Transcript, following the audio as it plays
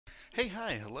Hey,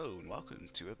 hi, hello, and welcome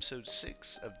to episode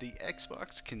 6 of the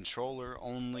Xbox controller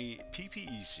only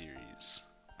PPE series.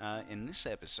 In this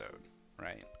episode,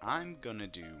 right, I'm gonna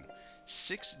do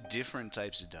 6 different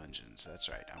types of dungeons. That's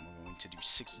right, I'm going to do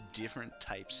 6 different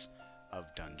types of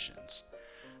dungeons.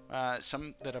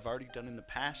 Some that I've already done in the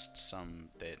past, some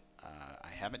that I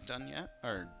haven't done yet,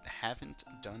 or haven't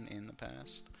done in the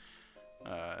past.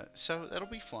 So that'll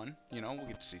be fun. We'll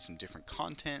get to see some different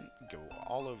content, go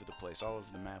all over the place, all over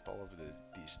the map, all over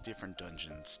these different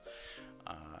dungeons.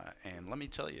 And let me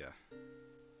tell you,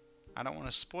 I don't want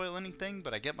to spoil anything,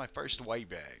 but I get my first white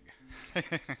bag.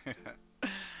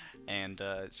 And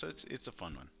so it's a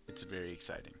fun one. It's very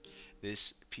exciting.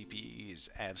 This PPE is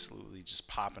absolutely just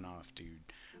popping off, dude.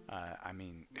 I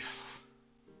mean,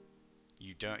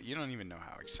 you don't even know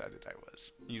how excited I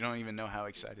was. You don't even know how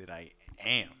excited I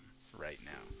am right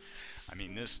now. I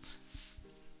mean, this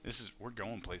is we're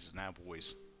going places now,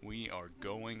 boys. We are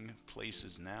going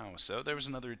places now. So there was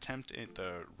another attempt at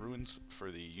the ruins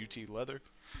for the UT leather.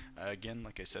 Again,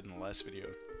 like I said in the last video,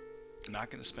 I'm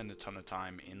not going to spend a ton of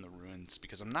time in the ruins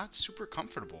because I'm not super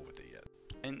comfortable with it yet.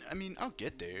 And I mean, I'll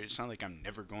get there. It's not like I'm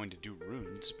never going to do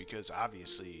ruins because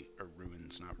obviously, or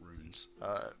ruins, not runes.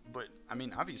 But I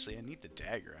mean, obviously, I need the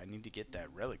dagger. I need to get that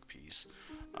relic piece.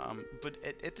 But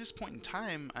at this point in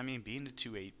time, I mean, being a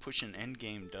 2-8, pushing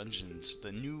endgame dungeons,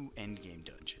 the new endgame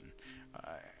dungeon,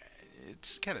 uh,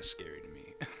 it's kind of scary to me.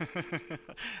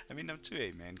 I mean, I'm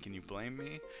 2-8, man. Can you blame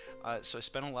me? So I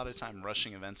spent a lot of time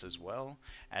rushing events as well.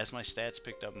 As my stats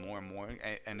picked up more and more,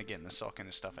 and again, this is all kind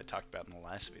of stuff I talked about in the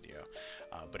last video.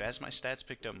 But as my stats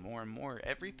picked up more and more,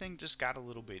 everything just got a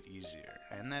little bit easier.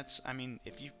 And that's, I mean,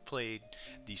 if you've played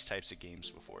these types of games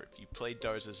before, if you played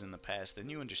Darza's in the past, then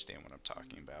you understand what I'm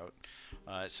talking about.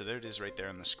 So there it is right there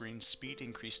on the screen. Speed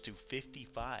increased to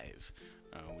 55.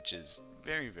 Which is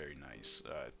very, very nice.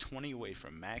 20 away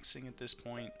from maxing at this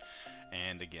point.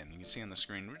 And again, you can see on the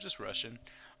screen, we're just rushing.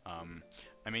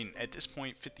 I mean, at this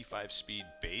point, 55 speed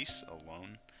base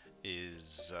alone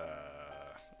is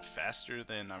faster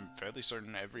than I'm fairly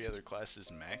certain every other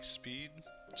class's max speed.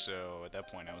 So at that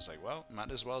point, I was like, well,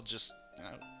 might as well just,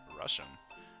 rush them.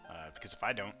 Because if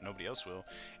I don't, nobody else will.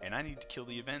 And I need to kill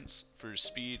the events for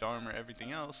speed, armor,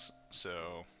 everything else.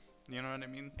 So, you know what I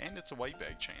mean? And it's a white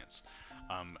bag chance.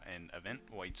 And event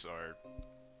whites are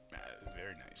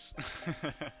very nice.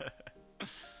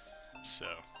 So,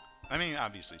 I mean,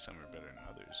 obviously some are better than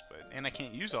others, and I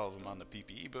can't use all of them on the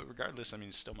PPE, but regardless, I mean,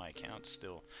 it's still my account,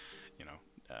 still, you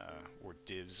know, or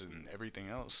divs and everything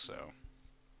else, so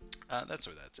that's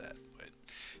where that's at. But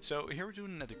so here we're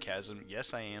doing another chasm.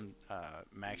 Yes, I am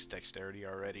max dexterity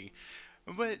already,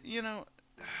 but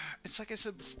it's like I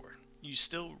said before. You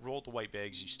still roll the white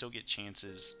bags. You still get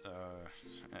chances.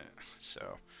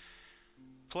 So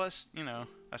plus,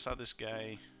 I saw this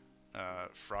guy.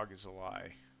 Frog is a lie.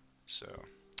 So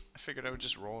I figured I would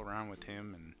just roll around with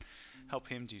him and help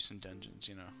him do some dungeons.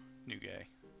 New guy.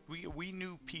 We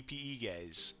new PPE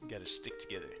guys got to stick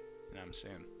together. You know what I'm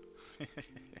saying?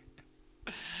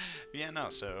 Yeah,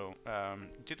 no. So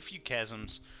did a few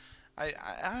chasms. I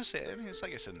honestly, I mean, it's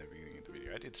like I said in the beginning of the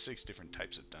video. I did 6 different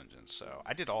types of dungeons, so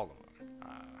I did all of them.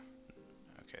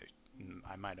 Okay,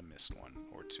 I might have missed one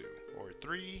or two or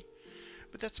three,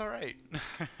 but that's all right.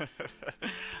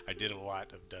 I did a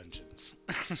lot of dungeons.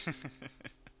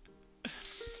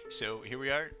 So here we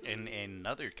are in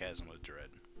another Chasm of Dread.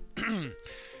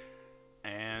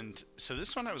 And so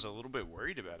this one I was a little bit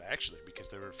worried about actually because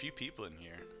there were a few people in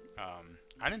here.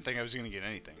 I didn't think I was going to get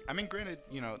anything. I mean, granted,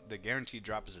 the guaranteed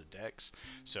drop is a dex,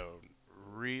 so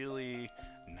really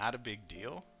not a big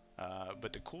deal.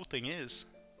 But the cool thing is,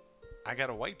 I got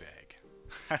a white bag.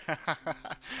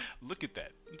 Look at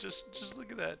that. Just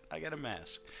look at that. I got a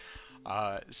mask.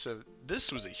 So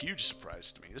this was a huge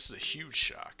surprise to me. This is a huge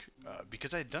shock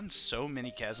because I had done so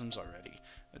many chasms already,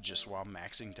 just while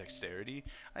maxing dexterity.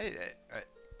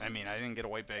 I mean, I didn't get a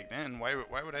white bag then. Why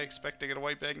would I expect to get a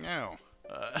white bag now?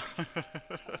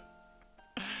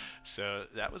 So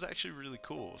that was actually really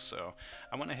cool. So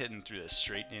I went ahead and threw this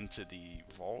straight into the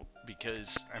vault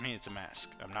because, I mean, it's a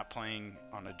mask. I'm not playing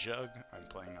on a jug. I'm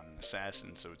playing on an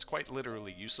assassin, so it's quite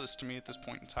literally useless to me at this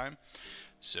point in time.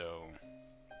 So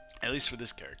at least for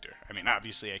this character. I mean,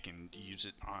 obviously I can use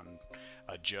it on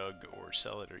a jug or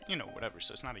sell it or, whatever.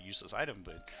 So it's not a useless item,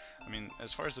 but, I mean,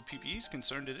 as far as the PPE is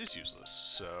concerned, it is useless.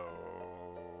 So,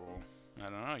 I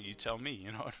don't know. You tell me,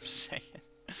 you know what I'm saying?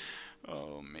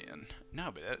 Oh, man. No,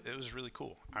 but it was really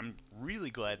cool. I'm really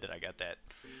glad that I got that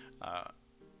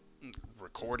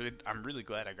recorded. I'm really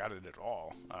glad I got it at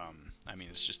all. I mean,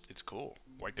 it's cool.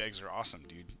 White bags are awesome,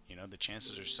 dude. You know, the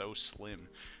chances are so slim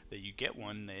that you get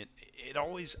one that it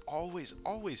always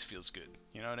feels good.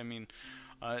 You know what I mean?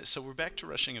 So we're back to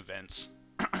rushing events,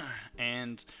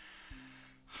 and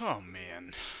oh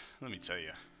man, let me tell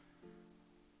you.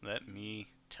 Let me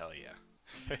tell you.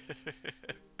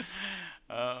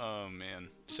 Oh man.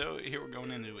 So here we're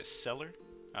going into a cellar,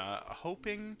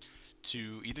 hoping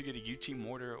to either get a UT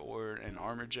mortar or an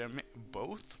armor gem.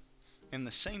 Both in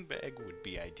the same bag would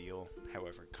be ideal.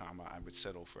 However, I would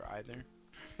settle for either.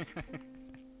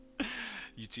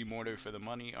 UT mortar for the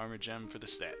money, armor gem for the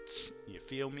stats. You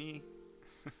feel me?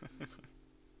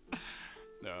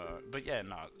 But yeah,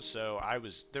 no. So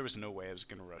there was no way I was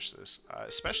gonna rush this,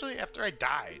 especially after I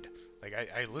died. Like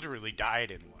I literally died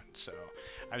in one, so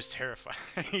I was terrified.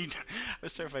 I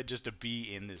was terrified just to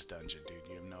be in this dungeon, dude.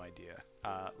 You have no idea.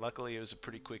 Luckily, it was a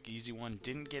pretty quick, easy one.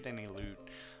 Didn't get any loot,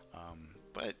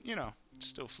 but you know,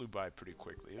 still flew by pretty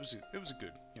quickly. It was a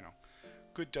good, you know,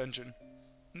 good dungeon.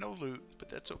 No loot, but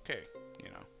that's okay. You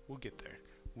know, we'll get there.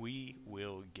 We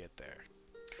will get there.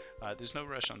 There's no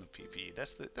rush on the PPE.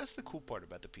 That's the cool part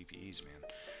about the PPEs, man.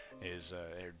 Is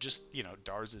they're just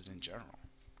DARSs in general.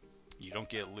 You don't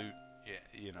get loot.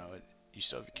 You know, you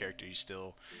still have your character. You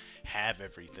still have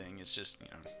everything. It's just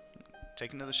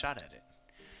take another shot at it.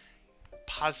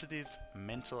 Positive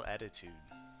mental attitude.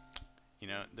 You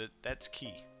know that's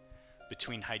key.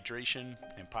 Between hydration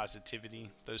and positivity,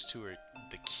 those two are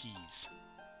the keys.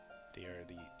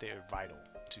 They are vital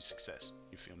to success.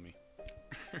 You feel me?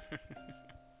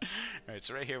 Alright,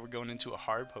 so right here we're going into a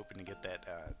harb, hoping to get that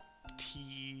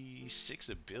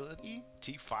T6 ability?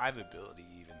 T5 ability,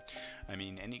 even. I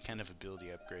mean, any kind of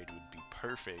ability upgrade would be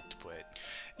perfect, but,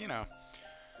 you know,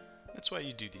 that's why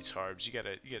you do these harbs. You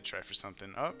gotta try for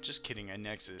something. Oh, just kidding, I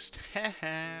nexused.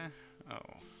 Haha.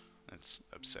 Oh, that's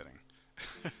upsetting.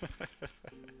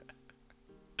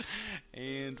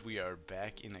 And we are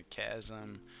back in a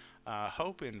chasm.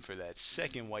 Hoping for that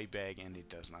second white bag, and it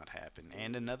does not happen.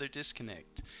 And another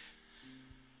disconnect.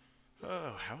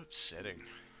 Oh, how upsetting.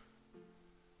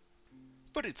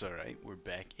 But it's alright, we're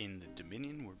back in the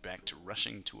Dominion, we're back to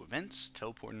rushing to events,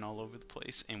 teleporting all over the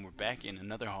place, and we're back in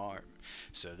another harm.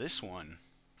 So this one,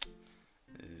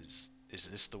 is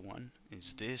this the one?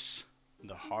 Is this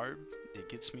the harb that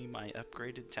gets me my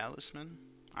upgraded talisman?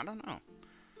 I don't know.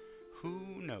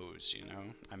 Who knows, you know?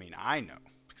 I mean, I know,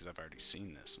 because I've already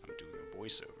seen this. I'm doing a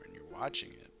voiceover and you're watching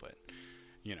it, but,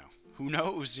 you know, who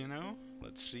knows, you know?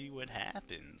 Let's see what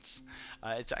happens.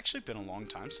 It's actually been a long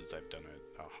time since I've done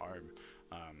a harb.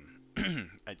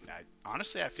 I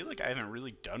honestly, I feel like I haven't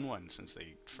really done one since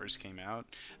they first came out.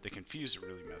 The Confuse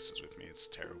really messes with me. It's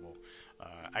terrible.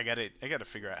 I gotta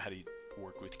figure out how to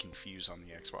work with Confuse on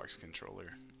the Xbox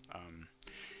controller.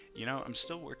 You know, I'm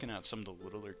still working out some of the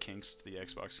littler kinks to the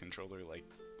Xbox controller, like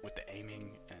with the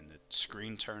aiming and the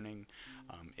screen turning.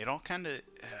 It all kind of,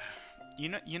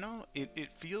 it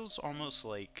feels almost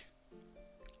like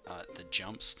the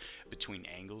jumps between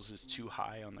angles is too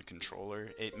high on the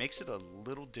controller. It makes it a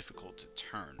little difficult to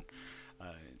turn.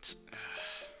 It's,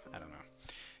 I don't know,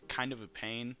 kind of a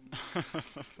pain.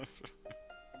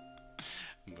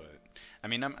 But I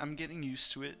mean, I'm getting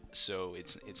used to it, so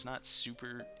it's not too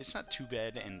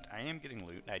bad, and I am getting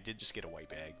loot. I did just get a white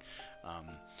bag,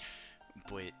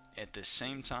 but at the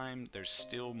same time, there's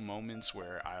still moments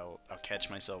where I'll catch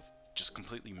myself just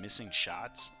completely missing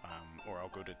shots, or I'll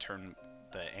go to turn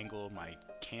the angle of my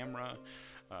camera,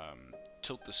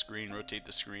 tilt the screen, rotate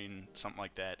the screen, something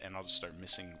like that, and I'll just start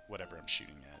missing whatever I'm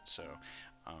shooting at. So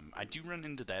I do run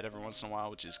into that every once in a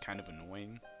while, which is kind of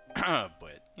annoying.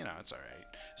 But, you know, it's alright.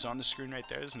 So on the screen right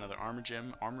there is another armor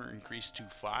gem. Armor increased to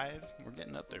 5. We're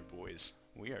getting up there, boys.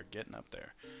 We are getting up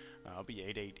there. I'll be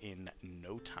 8-8 in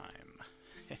no time.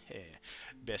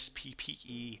 Best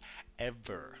PPE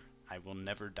ever. I will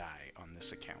never die on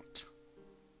this account.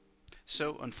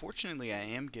 So unfortunately, I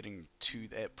am getting to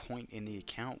that point in the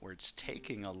account where it's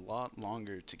taking a lot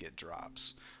longer to get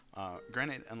drops.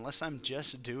 Granted, unless I'm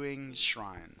just doing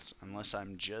shrines, unless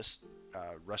I'm just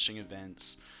rushing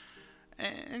events,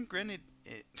 and granted,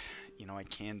 I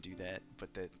can do that,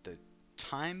 but the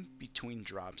time between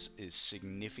drops is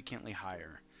significantly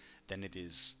higher than it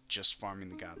is just farming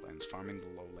the Godlands, farming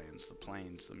the lowlands, the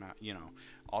plains, the mount,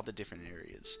 all the different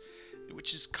areas,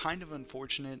 which is kind of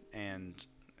unfortunate and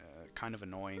kind of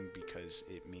annoying because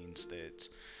it means that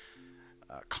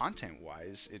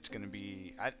content-wise, it's going to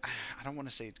be, I don't want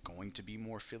to say it's going to be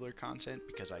more filler content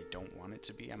because I don't want it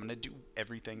to be. I'm going to do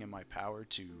everything in my power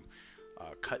to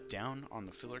cut down on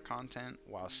the filler content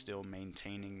while still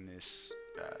maintaining this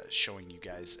showing you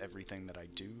guys everything that I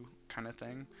do kind of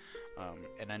thing.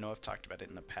 And I know I've talked about it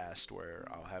in the past where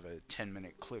I'll have a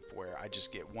 10-minute clip where I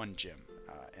just get one gem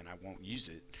and I won't use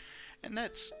it. And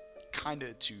that's kind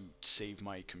of to save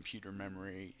my computer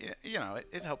memory.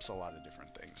 It helps a lot of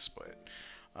different things,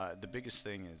 but the biggest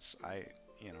thing is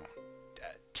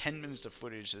 10 minutes of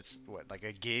footage, that's what, like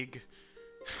a gig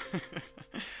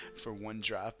for one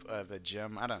drop of a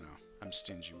gem. I don't know. I'm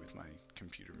stingy with my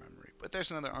computer memory. But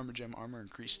there's another armor gem, armor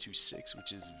increased to 6,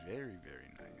 which is very,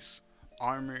 very nice.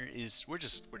 Armor is, we're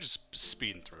just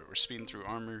speeding through it. We're speeding through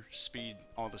armor, speed,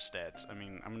 all the stats. I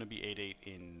mean, I'm gonna be 8-8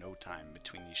 in no time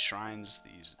between these shrines,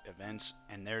 these events,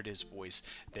 and there it is, boys.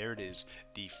 There it is,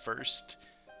 the first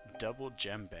double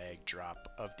gem bag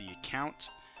drop of the account,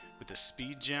 with a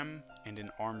speed gem and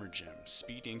an armor gem.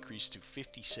 Speed increased to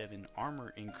 57,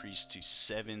 armor increased to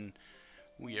 7.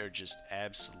 We are just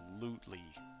absolutely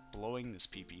blowing this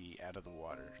PPE out of the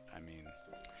water. I mean,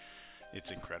 it's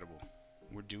incredible.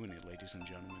 We're doing it, ladies and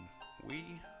gentlemen. We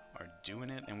are doing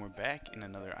it, and we're back in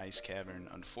another ice cavern.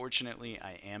 Unfortunately,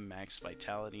 I am max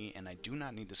vitality, and I do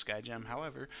not need the sky gem.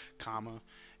 However,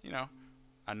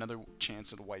 another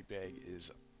chance at a white bag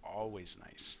is always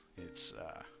nice. It's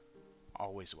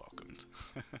always welcomed.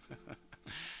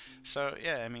 So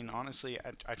yeah, I mean, honestly,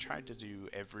 I tried to do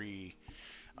every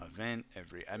event,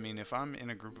 I mean, if I'm in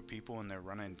a group of people and they're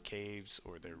running caves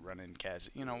or they're running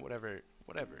whatever,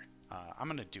 I'm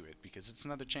gonna do it because it's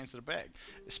another chance at a bag.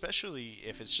 Especially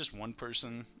if it's just one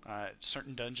person.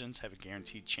 Certain dungeons have a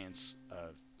guaranteed chance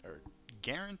of, or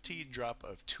guaranteed drop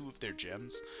of 2 of their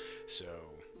gems, so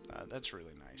that's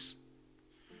really nice.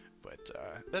 But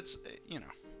that's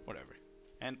whatever.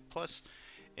 And plus,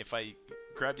 if I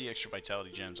grab the extra vitality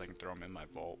gems, I can throw them in my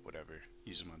vault, whatever,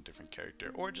 use them on a different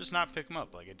character, or just not pick them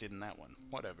up like I did in that one,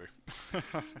 whatever.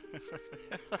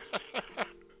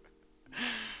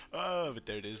 Oh, but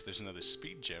there it is, there's another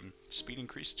speed gem. Speed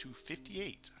increased to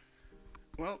 58.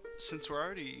 Well, since we're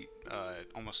already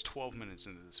almost 12 minutes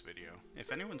into this video,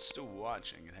 if anyone's still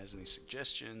watching and has any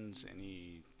suggestions,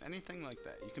 anything like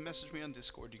that, you can message me on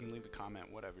Discord, you can leave a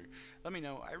comment, whatever. Let me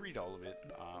know. I read all of it.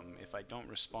 If I don't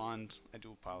respond, I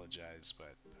do apologize,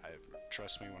 but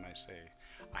trust me when I say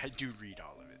I do read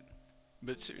all of it.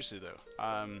 But seriously though,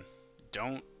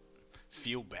 don't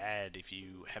feel bad if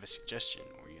you have a suggestion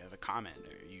or you have a comment,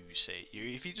 or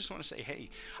if you just want to say, hey,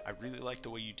 I really like the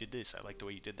way you did this, I like the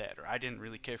way you did that, or I didn't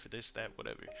really care for this, that,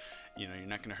 whatever. You're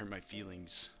not going to hurt my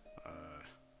feelings.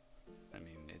 I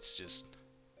mean, it's just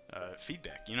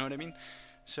feedback, you know what I mean?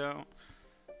 So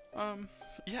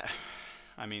yeah,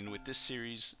 I mean, with this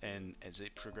series and as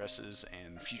it progresses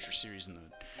and future series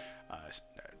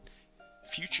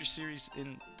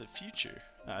in the future.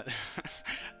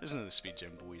 There's another speed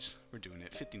gem, boys. We're doing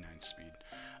it, 59 speed.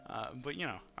 But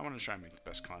I want to try and make the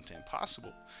best content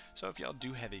possible. So if y'all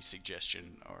do have a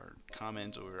suggestion or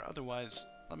comment or otherwise,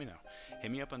 let me know.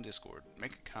 Hit me up on Discord.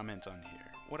 Make a comment on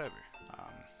here. Whatever.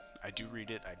 I do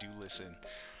read it. I do listen.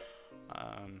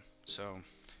 So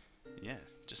yeah,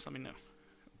 just let me know.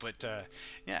 But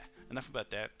yeah, enough about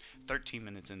that. 13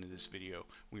 minutes into this video,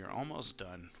 we are almost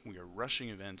done. We are rushing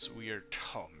events.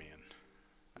 Oh man.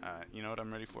 You know what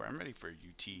I'm ready for? I'm ready for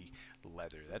UT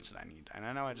leather. That's what I need. And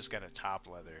I know I just got a top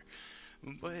leather,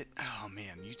 but oh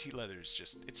man, UT leather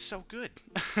is it's so good.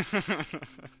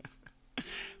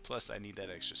 Plus, I need that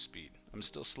extra speed. I'm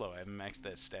still slow. I haven't maxed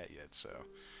that stat yet, so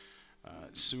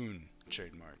soon,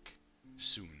 trademark,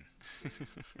 soon.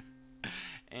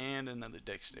 And another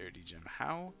dexterity gem.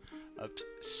 How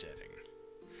upsetting.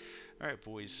 Alright,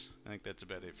 boys. I think that's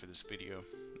about it for this video.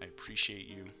 I appreciate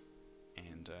you.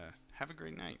 And have a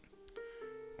great night.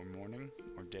 Or morning.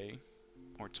 Or day.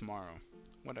 Or tomorrow.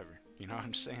 Whatever. You know what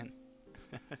I'm saying?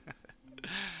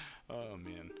 Oh,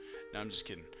 man. No, I'm just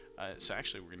kidding. So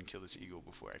actually, we're going to kill this eagle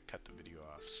before I cut the video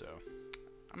off. So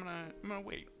I'm gonna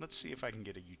wait. Let's see if I can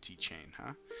get a UT chain,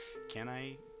 huh? Can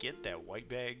I get that white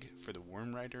bag for the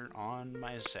Worm Rider on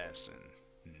my assassin?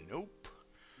 Nope.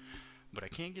 But I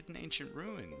can get an ancient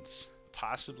ruins.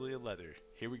 Possibly a leather.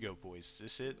 Here we go, boys. Is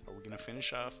this it? Are we gonna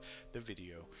finish off the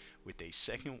video with a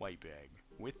second white bag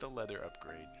with the leather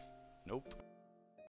upgrade? Nope.